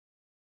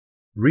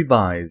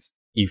Revise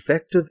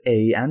effect of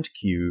a and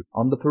q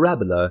on the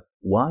parabola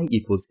y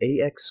equals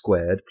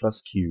ax²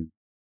 plus q.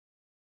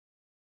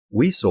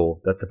 We saw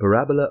that the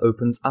parabola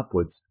opens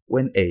upwards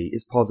when a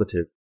is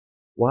positive,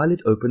 while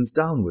it opens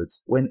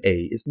downwards when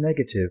a is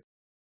negative.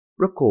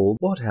 Recall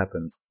what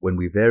happens when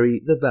we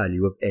vary the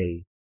value of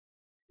a.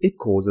 It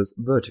causes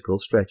vertical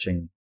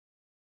stretching.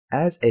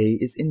 As a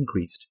is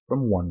increased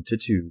from 1 to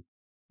 2,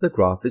 the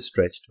graph is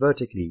stretched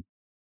vertically.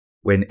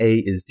 When a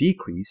is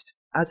decreased,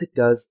 as it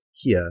does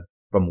here,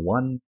 from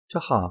 1 to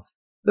half,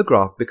 the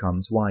graph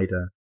becomes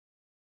wider.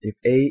 If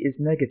a is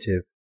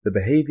negative, the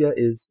behavior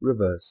is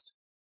reversed.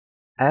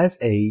 As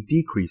a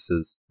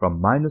decreases from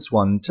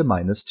 -1 to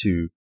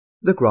 -2,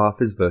 the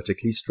graph is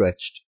vertically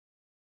stretched.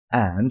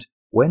 And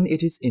when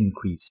it is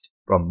increased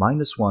from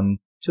 -1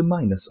 to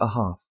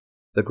 -1/2,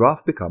 the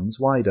graph becomes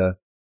wider.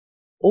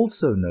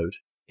 Also note,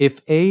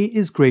 if a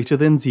is greater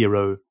than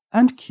 0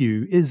 and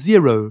q is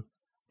 0,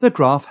 the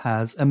graph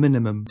has a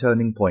minimum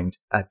turning point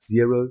at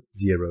 0,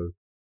 0.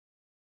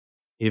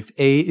 If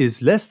a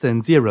is less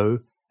than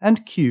 0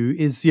 and q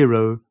is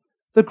 0,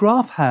 the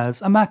graph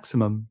has a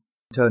maximum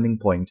turning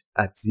point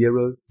at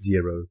 0,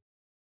 0.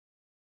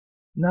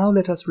 Now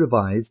let us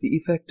revise the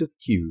effect of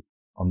q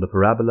on the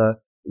parabola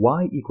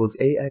y equals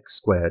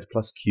ax²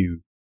 plus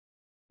q.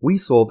 We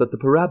saw that the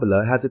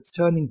parabola has its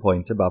turning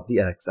point above the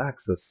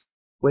x-axis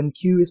when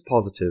q is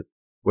positive,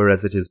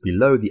 whereas it is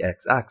below the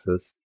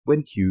x-axis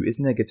when q is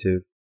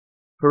negative.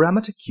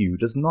 Parameter q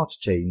does not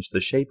change the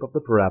shape of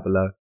the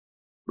parabola.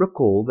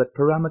 Recall that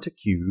parameter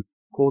q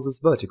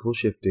causes vertical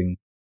shifting.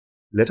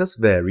 Let us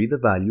vary the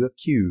value of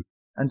q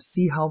and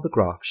see how the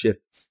graph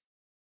shifts.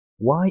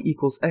 Y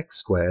equals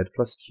x²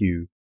 plus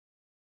q.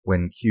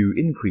 When q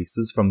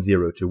increases from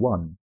 0 to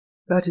 1,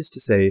 that is to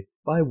say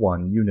by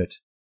 1 unit,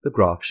 the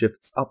graph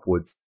shifts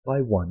upwards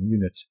by 1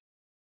 unit.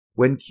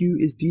 When q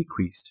is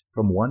decreased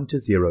from 1 to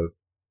 0,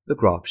 the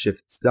graph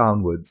shifts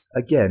downwards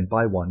again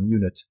by 1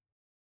 unit.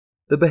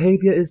 The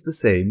behavior is the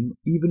same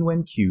even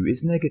when q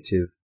is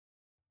negative.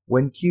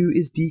 When q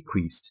is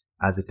decreased,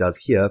 as it does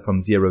here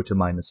from 0 to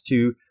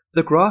 -2,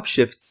 the graph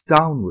shifts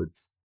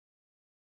downwards.